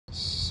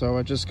So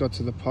I just got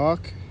to the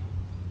park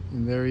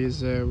and there he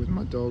is there with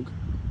my dog.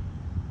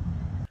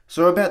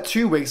 So about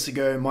 2 weeks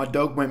ago, my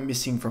dog went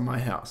missing from my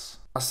house.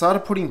 I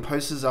started putting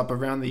posters up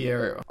around the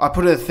area. I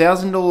put a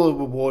 $1,000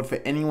 reward for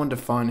anyone to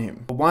find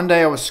him. But one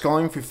day I was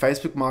scrolling through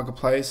Facebook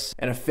Marketplace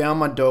and I found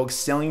my dog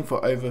selling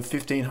for over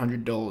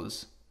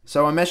 $1,500.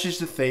 So I messaged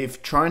the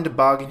thief, trying to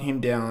bargain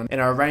him down, and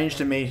I arranged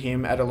to meet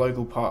him at a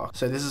local park.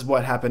 So this is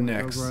what happened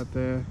next. Dog right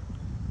there.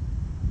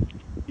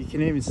 You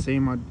can even see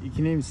me.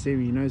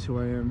 He knows who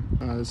I am.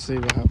 Let's see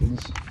what happens.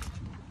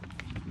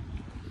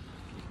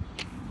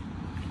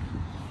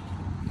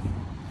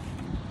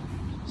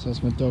 So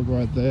that's my dog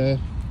right there.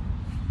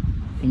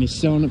 And he's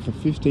selling it for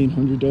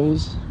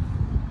 $1,500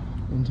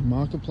 onto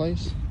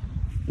Marketplace.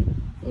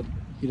 But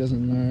he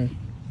doesn't know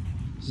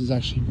this is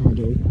actually my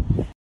dog.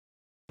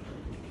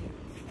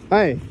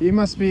 Hey, you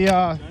must be,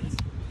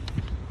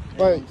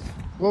 wait,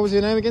 what was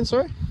your name again,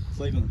 sorry?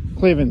 Cleveland.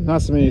 Cleveland,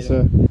 nice to meet you,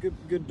 sir.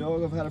 Good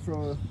dog, I've had it for a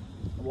while.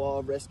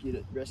 I've rescued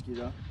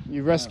her.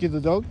 You rescued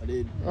the dog? I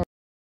did. Oh.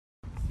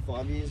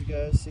 5 years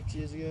ago, 6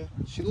 years ago.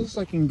 She looks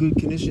like in good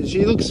condition.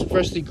 She looks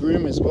freshly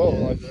groomed as well.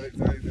 Yeah, like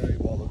very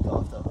well looked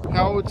after.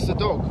 How old's the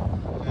dog?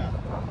 Yeah.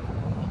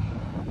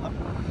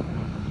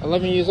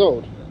 11 years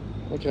old?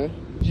 Okay.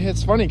 Yeah,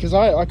 it's funny because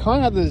I kind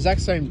of have the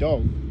exact same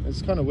dog.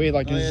 It's kind of weird,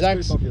 like it's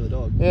exact a pretty popular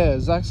dog. Yeah,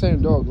 exact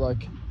same dog.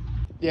 Like,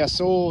 yeah, I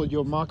saw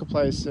your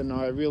Marketplace and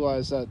I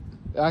realized that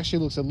it actually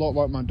looks a lot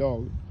like my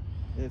dog.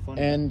 Yeah,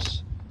 funny.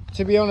 And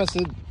to be honest,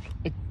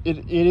 it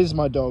is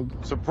my dog.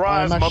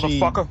 Surprise,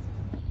 motherfucker!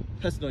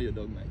 That's not your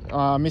dog,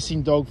 mate.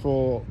 Missing dog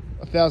for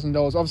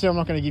 $1,000. Obviously, I'm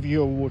not going to give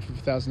you a reward for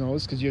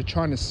 $1,000 because you're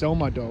trying to sell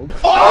my dog.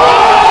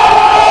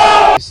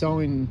 You're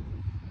selling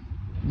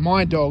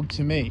my dog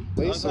to me.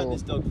 I've had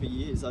this dog for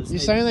years. You're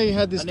saying that you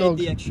had this dog. I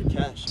need the extra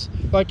cash.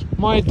 Like,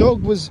 my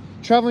dog was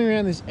traveling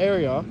around this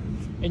area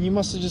and you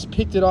must have just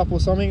picked it up or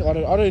something. I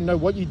don't know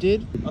what you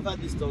did. I've had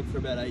this dog for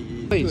about 8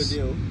 years. Please.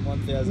 To a deal,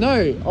 1,000.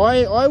 No,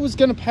 I was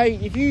going to pay,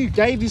 if you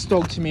gave this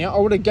dog to me, I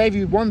would have gave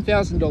you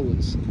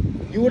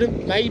 $1,000. You would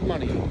have made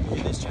money.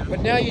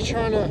 But now you're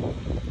trying to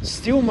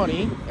steal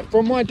money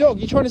from my dog.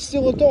 You're trying to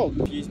steal a dog.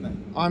 Excuse me.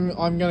 I'm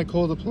going to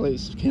call the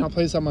police. Can I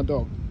please have my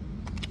dog?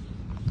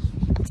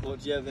 Well,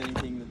 do you have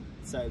anything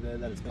to say there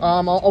that it's been?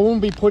 I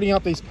won't be putting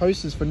up these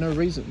posters for no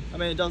reason. I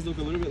mean, it does look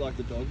a little bit like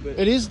the dog, but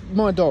it is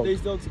my dog.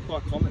 These dogs are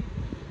quite common.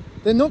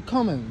 They're not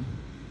common.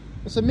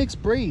 It's a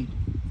mixed breed.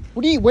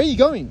 Where are you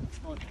going?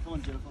 Come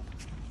on, Jennifer.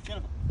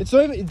 Jennifer. It's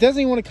over. It doesn't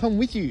even want to come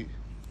with you.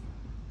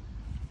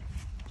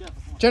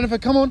 Jennifer,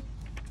 come on.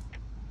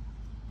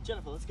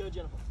 Jennifer, let's go,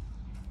 Jennifer.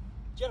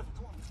 Jennifer,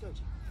 come on, let's go.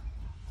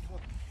 Come on.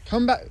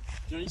 Come back.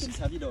 You know, you can just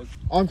have your dog.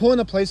 I'm calling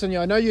the police on you.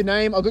 I know your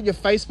name. I got your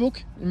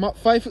Facebook.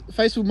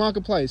 Facebook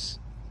Marketplace.